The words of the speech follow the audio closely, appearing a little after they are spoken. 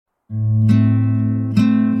This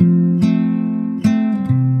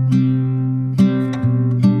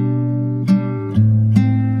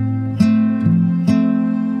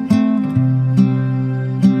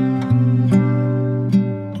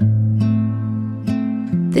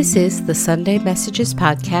is the Sunday Messages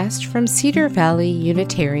podcast from Cedar Valley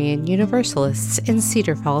Unitarian Universalists in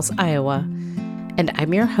Cedar Falls, Iowa. And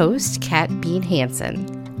I'm your host, Kat Bean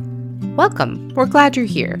Hansen. Welcome. We're glad you're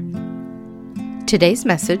here. Today's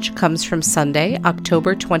message comes from Sunday,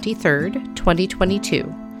 October 23rd, 2022.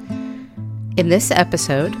 In this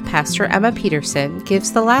episode, Pastor Emma Peterson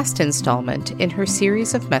gives the last installment in her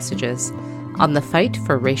series of messages on the fight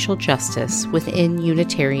for racial justice within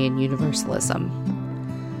Unitarian Universalism.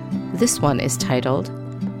 This one is titled,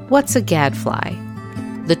 What's a Gadfly?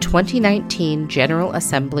 The 2019 General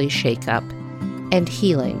Assembly Shakeup and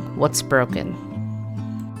Healing What's Broken.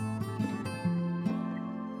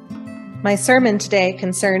 My sermon today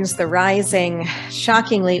concerns the rising,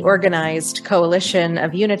 shockingly organized coalition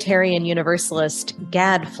of Unitarian Universalist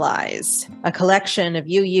gadflies, a collection of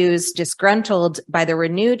UUs disgruntled by the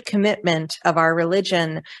renewed commitment of our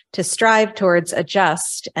religion to strive towards a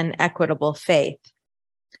just and equitable faith.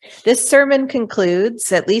 This sermon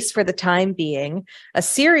concludes, at least for the time being, a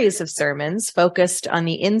series of sermons focused on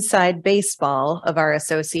the inside baseball of our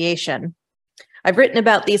association. I've written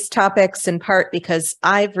about these topics in part because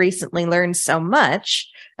I've recently learned so much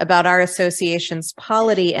about our association's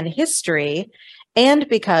polity and history, and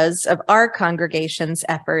because of our congregation's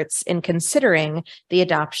efforts in considering the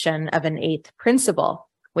adoption of an eighth principle,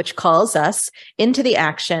 which calls us into the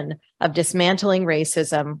action of dismantling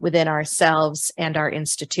racism within ourselves and our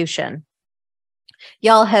institution.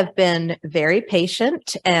 Y'all have been very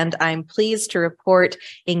patient, and I'm pleased to report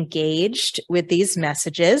engaged with these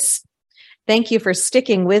messages. Thank you for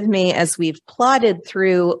sticking with me as we've plodded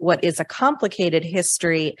through what is a complicated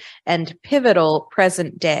history and pivotal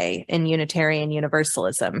present day in Unitarian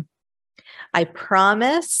Universalism. I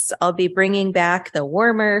promise I'll be bringing back the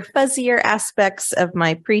warmer, fuzzier aspects of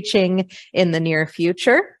my preaching in the near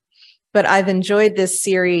future. But I've enjoyed this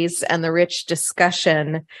series and the rich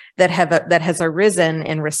discussion that has arisen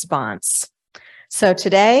in response. So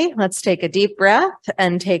today, let's take a deep breath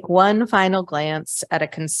and take one final glance at a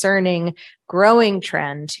concerning, growing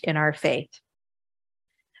trend in our faith.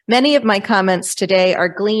 Many of my comments today are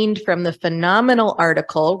gleaned from the phenomenal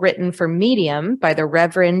article written for Medium by the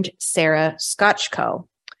Reverend Sarah Scotchko.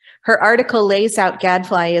 Her article lays out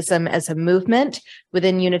Gadflyism as a movement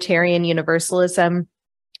within Unitarian Universalism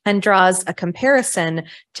and draws a comparison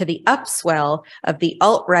to the upswell of the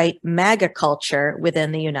alt-right MAGA culture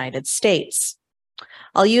within the United States.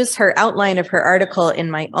 I'll use her outline of her article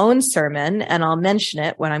in my own sermon, and I'll mention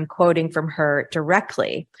it when I'm quoting from her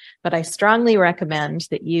directly. But I strongly recommend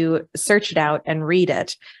that you search it out and read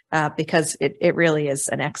it because it really is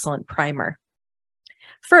an excellent primer.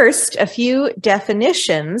 First, a few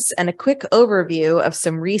definitions and a quick overview of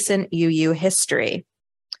some recent UU history.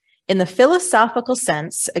 In the philosophical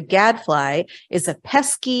sense, a gadfly is a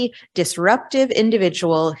pesky, disruptive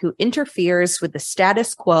individual who interferes with the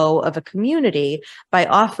status quo of a community by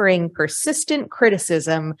offering persistent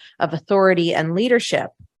criticism of authority and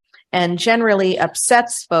leadership, and generally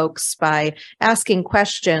upsets folks by asking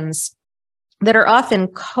questions that are often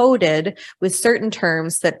coded with certain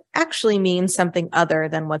terms that actually mean something other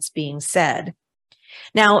than what's being said.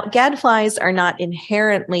 Now, gadflies are not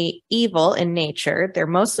inherently evil in nature. They're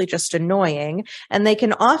mostly just annoying, and they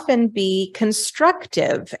can often be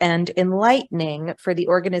constructive and enlightening for the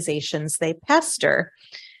organizations they pester.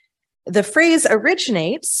 The phrase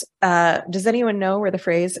originates, does anyone know where the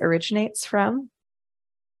phrase originates from?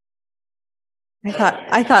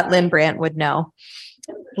 I thought Lynn Brandt would know.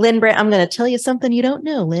 Lynn Brandt, I'm going to tell you something you don't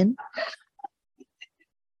know, Lynn.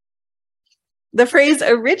 The phrase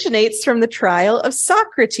originates from the trial of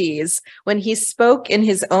Socrates when he spoke in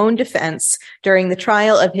his own defense during the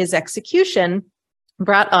trial of his execution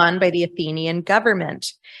brought on by the Athenian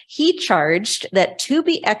government. He charged that to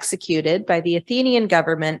be executed by the Athenian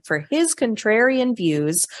government for his contrarian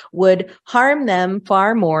views would harm them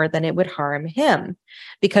far more than it would harm him,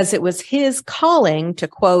 because it was his calling to,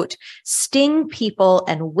 quote, sting people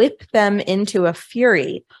and whip them into a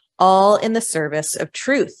fury, all in the service of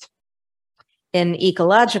truth. In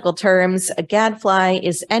ecological terms, a gadfly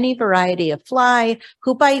is any variety of fly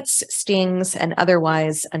who bites, stings, and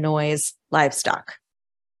otherwise annoys livestock.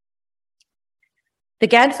 The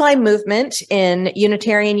gadfly movement in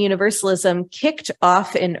Unitarian Universalism kicked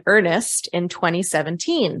off in earnest in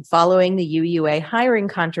 2017, following the UUA hiring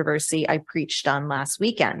controversy I preached on last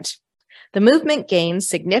weekend. The movement gained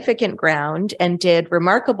significant ground and did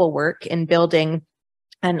remarkable work in building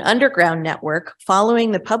an underground network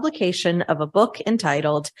following the publication of a book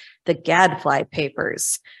entitled The Gadfly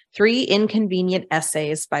Papers, 3 inconvenient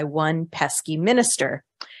essays by one pesky minister,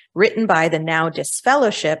 written by the now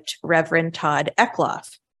disfellowshipped Reverend Todd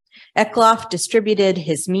Eckloff. Eckloff distributed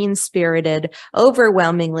his mean-spirited,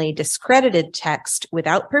 overwhelmingly discredited text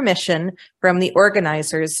without permission from the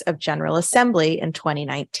organizers of General Assembly in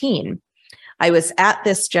 2019. I was at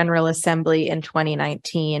this General Assembly in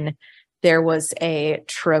 2019. There was a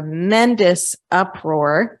tremendous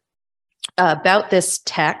uproar about this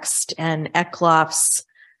text and Eckloff's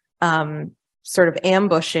sort of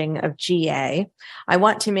ambushing of GA. I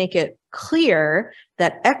want to make it clear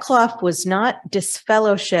that Eckloff was not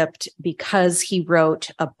disfellowshipped because he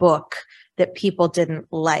wrote a book that people didn't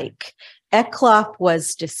like. Eckloff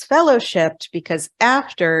was disfellowshipped because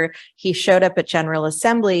after he showed up at General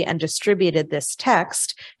Assembly and distributed this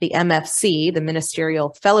text, the MFC, the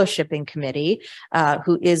Ministerial Fellowshipping Committee,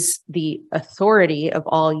 who is the authority of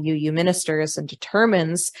all UU ministers and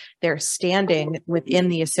determines their standing within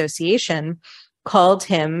the association, called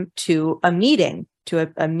him to a meeting, to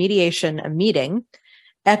a meeting.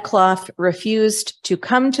 Eckloff refused to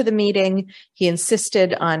come to the meeting. He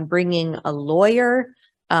insisted on bringing a lawyer.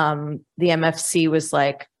 The MFC was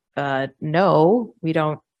like, no, we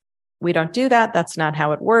don't do that. That's not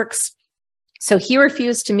how it works. So he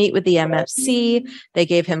refused to meet with the MFC. They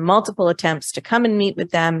gave him multiple attempts to come and meet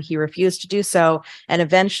with them. He refused to do so. And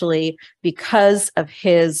eventually, because of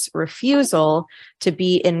his refusal to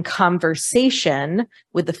be in conversation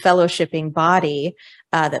with the fellowshipping body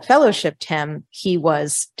that fellowshipped him, he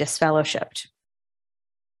was disfellowshipped.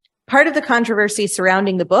 Part of the controversy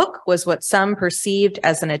surrounding the book was what some perceived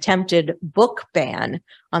as an attempted book ban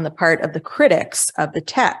on the part of the critics of the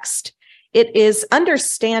text. It is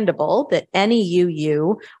understandable that any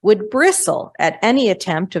UU would bristle at any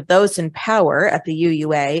attempt of those in power at the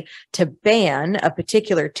UUA to ban a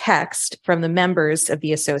particular text from the members of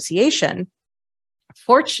the association.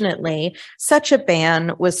 Fortunately, such a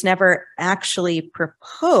ban was never actually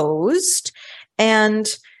proposed, and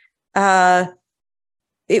nor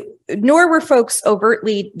were folks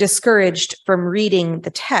overtly discouraged from reading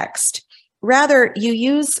the text. Rather,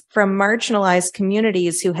 UUs from marginalized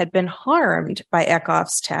communities who had been harmed by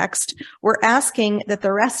Eckloff's text were asking that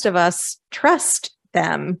the rest of us trust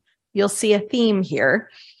them. You'll see a theme here.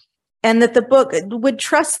 And that the book would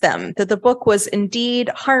trust them, that the book was indeed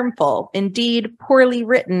harmful, indeed poorly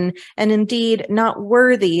written, and indeed not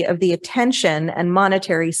worthy of the attention and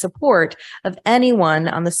monetary support of anyone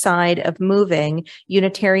on the side of moving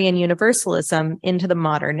Unitarian Universalism into the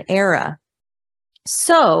modern era.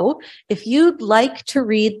 So, if you'd like to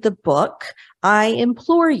read the book, I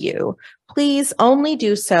implore you, please only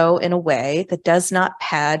do so in a way that does not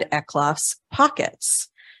pad Eckloff's pockets.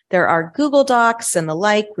 There are Google Docs and the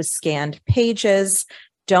like with scanned pages.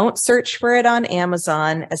 Don't search for it on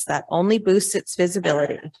Amazon, as that only boosts its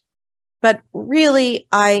visibility. But really,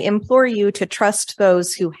 I implore you to trust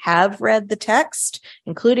those who have read the text,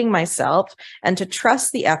 including myself, and to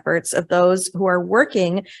trust the efforts of those who are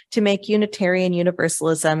working to make Unitarian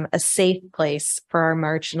Universalism a safe place for our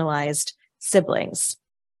marginalized siblings.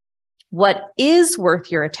 What is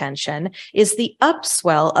worth your attention is the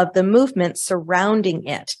upswell of the movement surrounding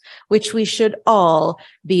it, which we should all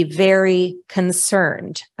be very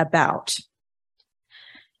concerned about.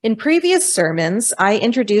 In previous sermons, I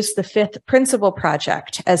introduced the Fifth Principle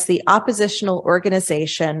Project as the oppositional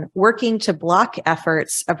organization working to block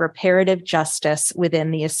efforts of reparative justice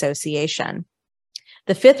within the association.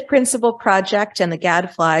 The Fifth Principle Project and the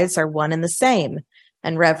Gadflies are one and the same,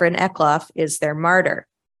 and Reverend Eckloff is their martyr.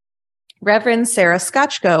 Reverend Sarah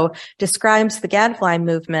Skotchko describes the Gadfly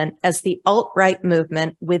movement as the alt-right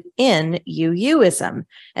movement within UUism,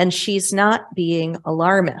 and she's not being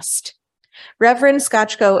alarmist. Reverend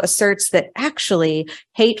Skotchko asserts that actually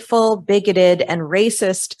hateful, bigoted, and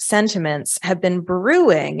racist sentiments have been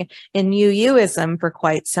brewing in UUism for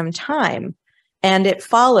quite some time, and it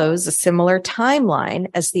follows a similar timeline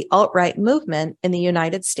as the alt-right movement in the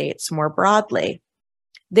United States more broadly.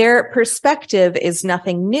 Their perspective is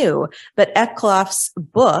nothing new, but Eckloff's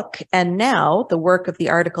book, and now the work of the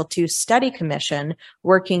Article 2 Study Commission,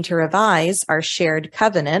 working to revise our shared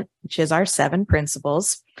covenant, which is our 7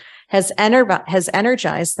 principles, has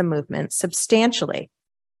energized the movement substantially.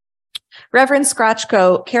 Reverend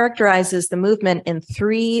Skotchko characterizes the movement in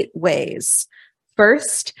 3 ways.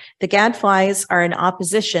 First, the Gadflies are in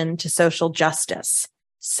opposition to social justice.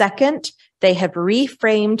 Second, they have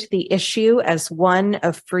reframed the issue as one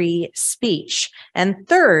of free speech. And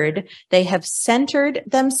third, they have centered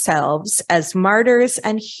themselves as martyrs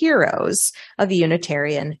and heroes of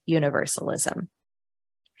Unitarian Universalism.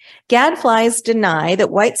 Gadflies deny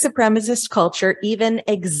that white supremacist culture even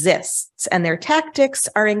exists, and their tactics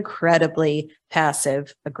are incredibly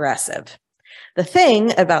passive-aggressive. The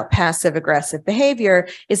thing about passive-aggressive behavior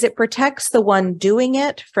is it protects the one doing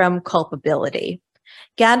it from culpability.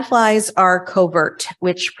 Gadflies are covert,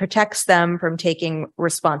 which protects them from taking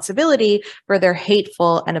responsibility for their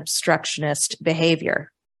hateful and obstructionist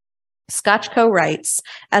behavior. Scotchko writes,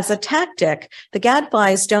 as a tactic, the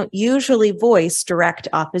gadflies don't usually voice direct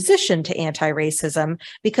opposition to anti-racism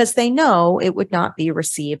because they know it would not be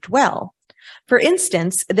received well. For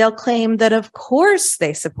instance, they'll claim that of course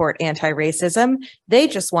they support anti-racism, they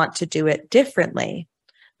just want to do it differently.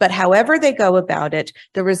 But however they go about it,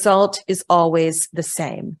 the result is always the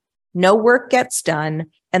same. No work gets done,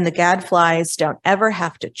 and the gadflies don't ever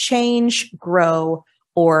have to change, grow,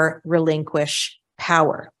 or relinquish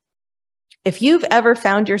power. If you've ever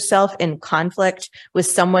found yourself in conflict with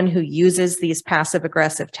someone who uses these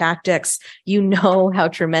passive-aggressive tactics, you know how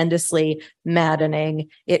tremendously maddening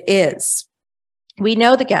it is. We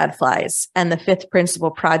know the gadflies and the Fifth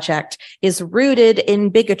Principle Project is rooted in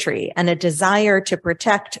bigotry and a desire to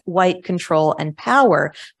protect white control and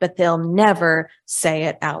power, but they'll never say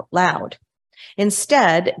it out loud.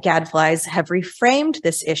 Instead, gadflies have reframed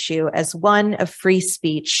this issue as one of free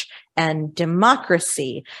speech and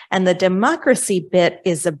democracy. And the democracy bit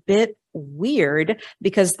is a bit weird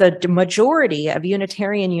because the majority of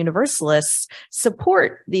Unitarian Universalists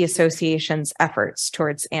support the association's efforts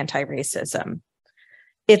towards anti-racism.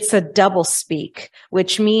 It's a doublespeak,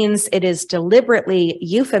 which means it is deliberately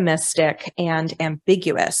euphemistic and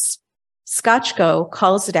ambiguous. Scotchko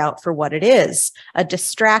calls it out for what it is, a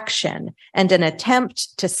distraction and an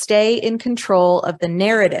attempt to stay in control of the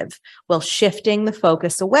narrative while shifting the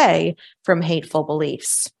focus away from hateful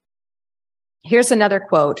beliefs. Here's another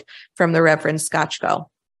quote from the Reverend Scotchko.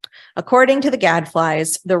 According to the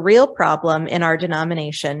gadflies, the real problem in our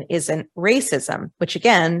denomination isn't racism, which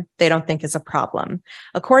again, they don't think is a problem.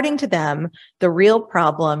 According to them, the real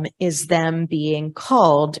problem is them being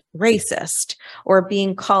called racist or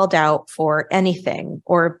being called out for anything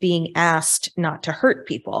or being asked not to hurt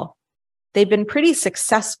people. They've been pretty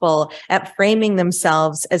successful at framing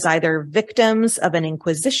themselves as either victims of an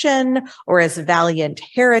inquisition or as valiant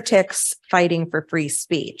heretics fighting for free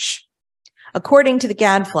speech. According to the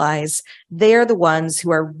gadflies, they're the ones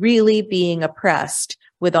who are really being oppressed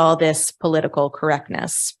with all this political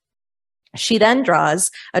correctness. She then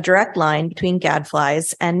draws a direct line between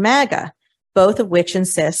gadflies and MAGA, both of which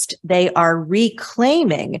insist they are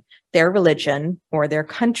reclaiming their religion or their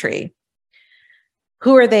country.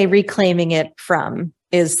 Who are they reclaiming it from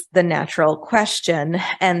is the natural question.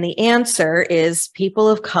 And the answer is people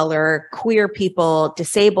of color, queer people,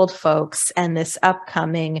 disabled folks, and this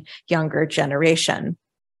upcoming younger generation.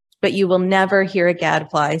 But you will never hear a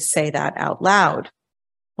gadfly say that out loud.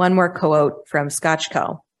 One more quote from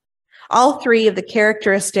Scotchko. All three of the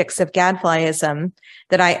characteristics of gadflyism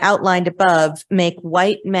that I outlined above make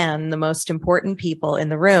white men the most important people in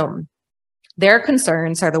the room. Their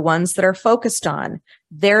concerns are the ones that are focused on.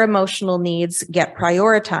 Their emotional needs get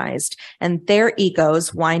prioritized, and their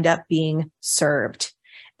egos wind up being served.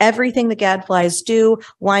 Everything the gadflies do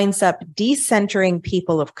winds up decentering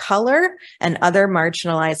people of color and other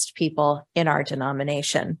marginalized people in our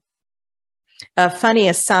denomination. A funny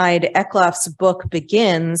aside, Eckloff's book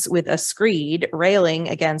begins with a screed railing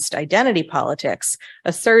against identity politics,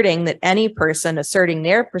 asserting that any person asserting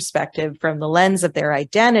their perspective from the lens of their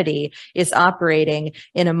identity is operating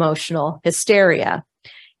in emotional hysteria.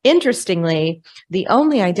 Interestingly, the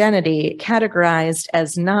only identity categorized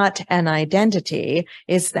as not an identity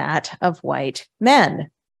is that of white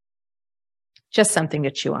men. Just something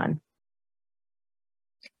to chew on.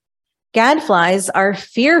 Gadflies are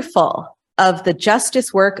fearful of the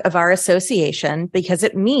justice work of our association because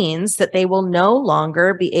it means that they will no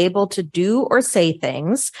longer be able to do or say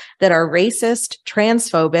things that are racist,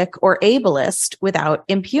 transphobic, or ableist without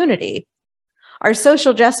impunity. Our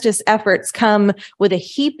social justice efforts come with a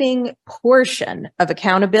heaping portion of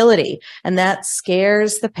accountability, and that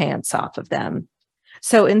scares the pants off of them.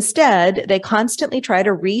 So instead, they constantly try to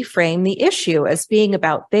reframe the issue as being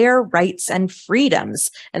about their rights and freedoms,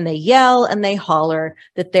 and they yell and they holler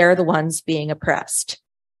that they're the ones being oppressed.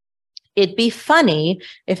 It'd be funny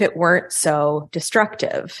if it weren't so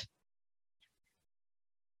destructive.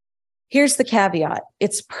 Here's the caveat.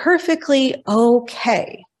 It's perfectly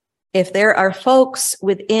okay if there are folks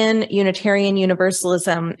within Unitarian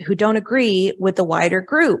Universalism who don't agree with the wider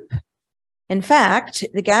group. In fact,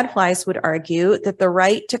 the gadflies would argue that the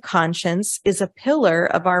right to conscience is a pillar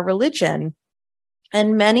of our religion.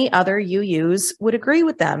 And many other UUs would agree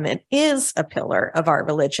with them. It is a pillar of our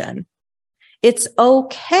religion. It's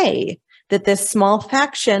okay that this small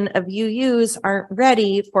faction of UUs aren't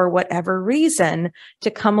ready for whatever reason to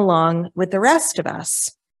come along with the rest of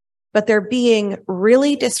us. But they're being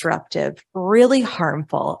really disruptive, really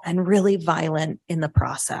harmful, and really violent in the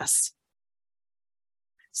process.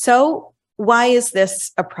 So why is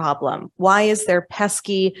this a problem? Why is there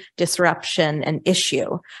pesky disruption an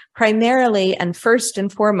issue? Primarily and first and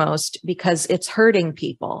foremost, because it's hurting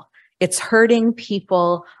people. It's hurting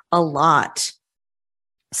people a lot.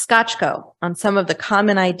 Scotchko, on some of the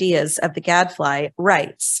common ideas of the Gadfly,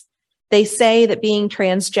 writes, they say that being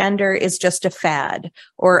transgender is just a fad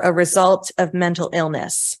or a result of mental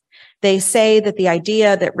illness. They say that the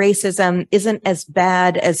idea that racism isn't as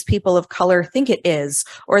bad as people of color think it is,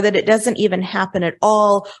 or that it doesn't even happen at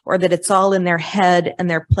all, or that it's all in their head and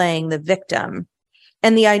they're playing the victim.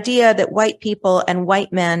 And the idea that white people and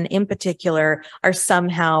white men in particular are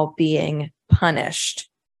somehow being punished.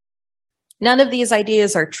 None of these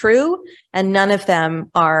ideas are true, and none of them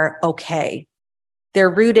are okay. They're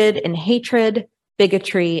rooted in hatred,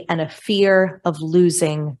 bigotry, and a fear of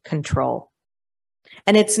losing control.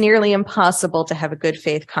 And it's nearly impossible to have a good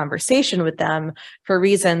faith conversation with them for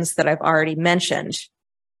reasons that I've already mentioned.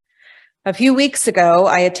 A few weeks ago,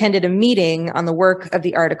 I attended a meeting on the work of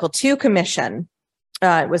the Article 2 Commission.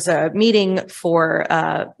 It was a meeting for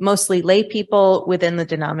mostly lay people within the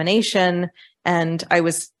denomination, and I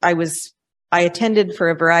attended for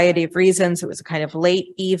a variety of reasons. It was a kind of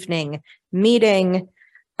late evening meeting.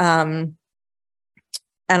 And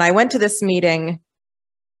I went to this meeting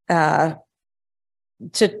to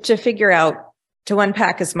figure out, to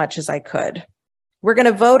unpack as much as I could. We're going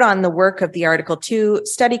to vote on the work of the Article 2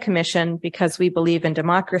 Study Commission because we believe in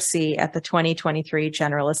democracy at the 2023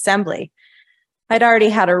 General Assembly. I'd already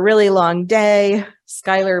had a really long day.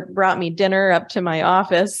 Skylar brought me dinner up to my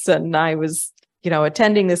office, and I was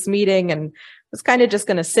attending this meeting and was kind of just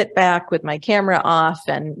going to sit back with my camera off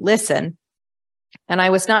and listen. And I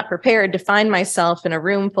was not prepared to find myself in a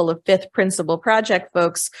room full of fifth principal project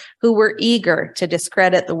folks who were eager to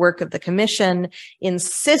discredit the work of the commission,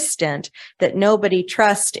 insistent that nobody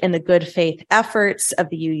trust in the good faith efforts of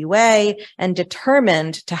the UUA, and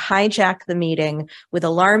determined to hijack the meeting with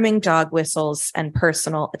alarming dog whistles and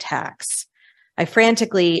personal attacks. I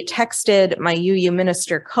frantically texted my UU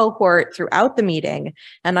minister cohort throughout the meeting,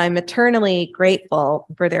 and I'm eternally grateful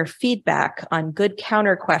for their feedback on good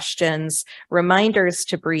counter questions, reminders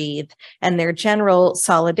to breathe, and their general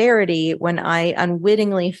solidarity when I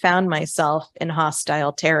unwittingly found myself in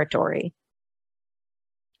hostile territory.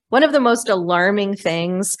 One of the most alarming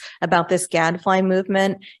things about this Gadfly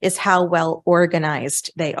movement is how well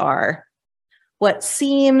organized they are. What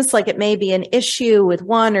seems like it may be an issue with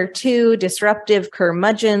one or two disruptive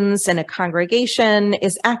curmudgeons in a congregation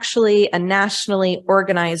is actually a nationally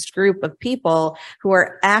organized group of people who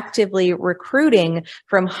are actively recruiting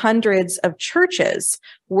from hundreds of churches,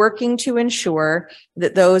 working to ensure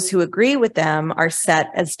that those who agree with them are set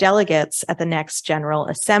as delegates at the next General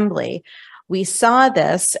Assembly. We saw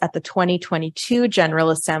this at the 2022 General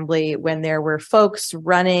Assembly when there were folks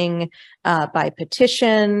running by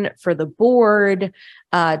petition for the board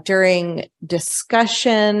during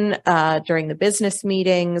discussion, during the business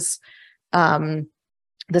meetings. The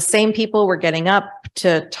same people were getting up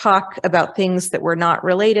to talk about things that were not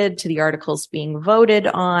related to the articles being voted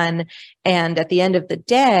on. And at the end of the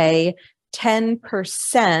day,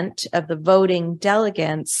 10% of the voting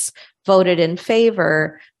delegates voted in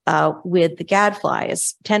favor with the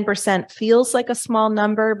Gadflies. 10% feels like a small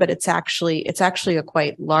number, but it's actually a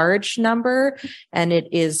quite large number, and it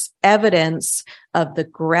is evidence of the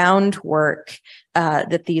groundwork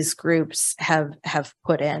that these groups have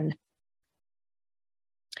put in.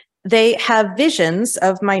 They have visions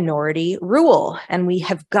of minority rule, and we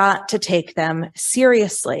have got to take them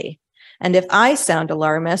seriously. And if I sound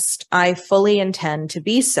alarmist, I fully intend to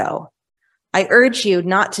be so. I urge you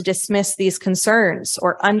not to dismiss these concerns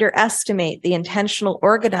or underestimate the intentional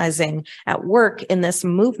organizing at work in this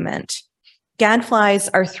movement. Gadflies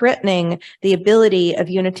are threatening the ability of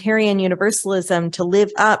Unitarian Universalism to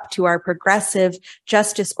live up to our progressive,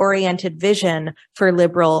 justice-oriented vision for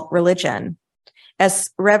liberal religion.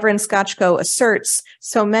 As Reverend Scotchko asserts,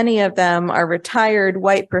 so many of them are retired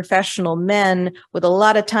white professional men with a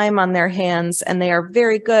lot of time on their hands, and they are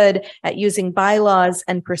very good at using bylaws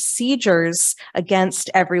and procedures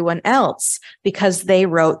against everyone else because they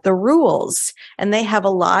wrote the rules, and they have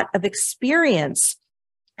a lot of experience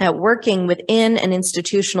at working within an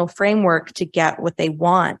institutional framework to get what they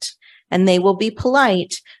want. and they will be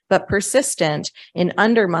polite but persistent in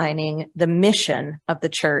undermining the mission of the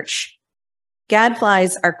church.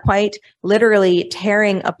 Gadflies are quite literally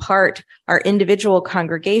tearing apart our individual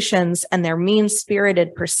congregations, and their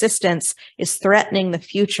mean-spirited persistence is threatening the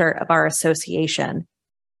future of our association.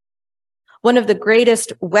 One of the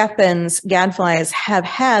greatest weapons gadflies have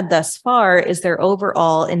had thus far is their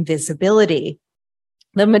overall invisibility.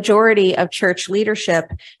 The majority of church leadership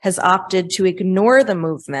has opted to ignore the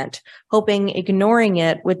movement, hoping ignoring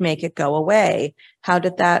it would make it go away. How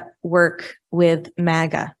did that work with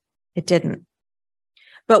MAGA? It didn't.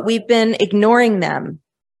 But we've been ignoring them.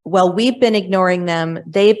 While we've been ignoring them,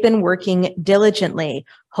 they've been working diligently,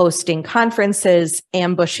 hosting conferences,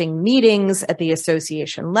 ambushing meetings at the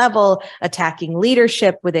association level, attacking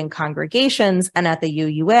leadership within congregations and at the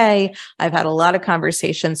UUA. I've had a lot of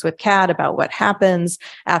conversations with Kat about what happens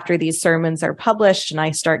after these sermons are published, and I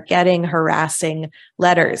start getting harassing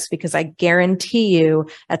letters, because I guarantee you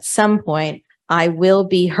at some point I will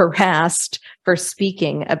be harassed for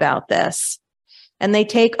speaking about this. And they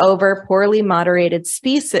take over poorly moderated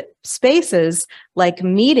spaces like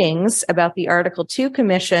meetings about the Article 2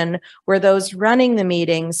 Commission, where those running the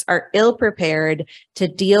meetings are ill-prepared to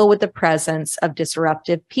deal with the presence of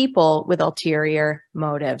disruptive people with ulterior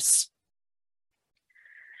motives.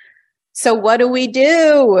 So what do we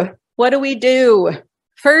do? What do we do?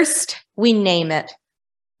 First, we name it.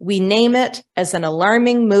 We name it as an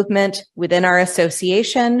alarming movement within our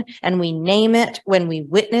association, and we name it when we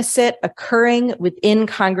witness it occurring within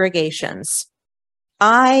congregations.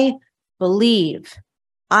 I believe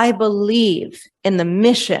in the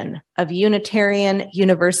mission of Unitarian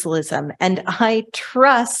Universalism, and I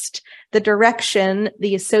trust the direction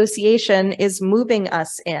the association is moving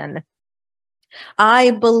us in.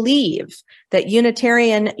 I believe that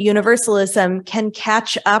Unitarian Universalism can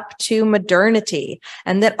catch up to modernity,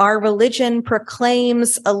 and that our religion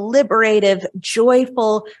proclaims a liberative,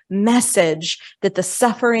 joyful message that the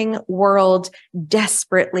suffering world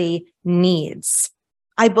desperately needs.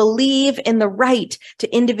 I believe in the right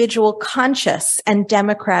to individual conscious and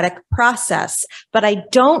democratic process, but I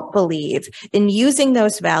don't believe in using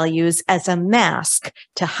those values as a mask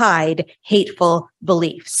to hide hateful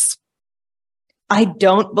beliefs. I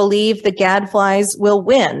don't believe the gadflies will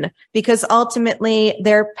win, because ultimately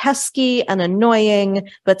they're pesky and annoying,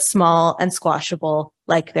 but small and squashable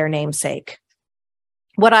like their namesake.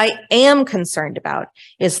 What I am concerned about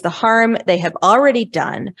is the harm they have already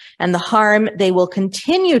done and the harm they will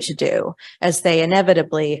continue to do as they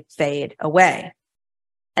inevitably fade away.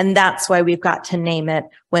 And that's why we've got to name it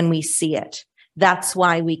when we see it. That's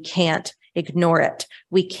why we can't ignore it.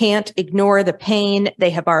 We can't ignore the pain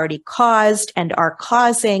they have already caused and are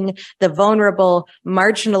causing the vulnerable,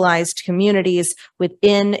 marginalized communities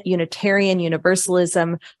within Unitarian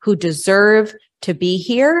Universalism who deserve to be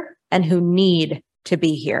here and who need to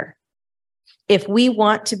be here. If we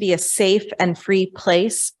want to be a safe and free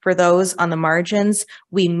place for those on the margins,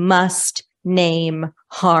 we must name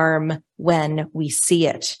harm when we see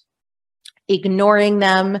it. Ignoring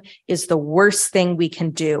them is the worst thing we can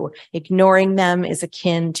do. Ignoring them is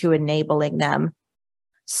akin to enabling them.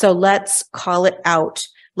 So let's call it out.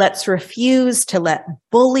 Let's refuse to let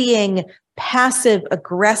bullying, passive,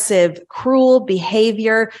 aggressive, cruel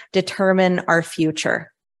behavior determine our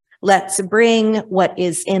future. Let's bring what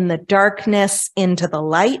is in the darkness into the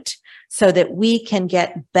light so that we can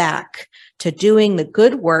get back to doing the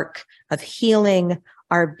good work of healing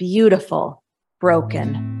our beautiful,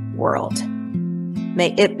 broken world.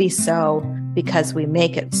 May it be so, because we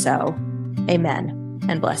make it so. Amen,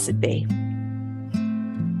 and blessed be.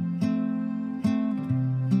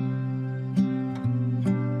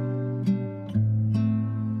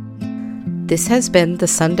 This has been the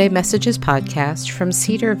Sunday Messages podcast from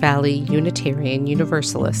Cedar Valley Unitarian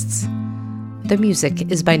Universalists. The music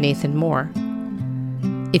is by Nathan Moore.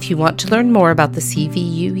 If you want to learn more about the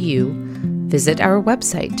CVUU, visit our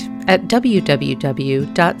website at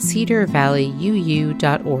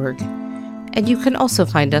www.cedarvalleyuu.org, and you can also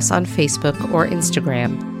find us on Facebook or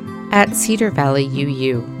Instagram at Cedar Valley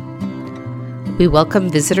UU. We welcome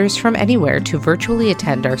visitors from anywhere to virtually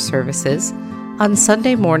attend our services on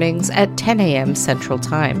Sunday mornings at 10 a.m. Central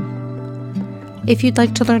Time. If you'd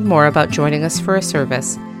like to learn more about joining us for a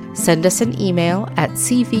service, send us an email at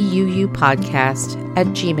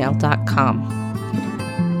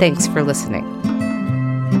cvuupodcast@gmail.com. Thanks for listening.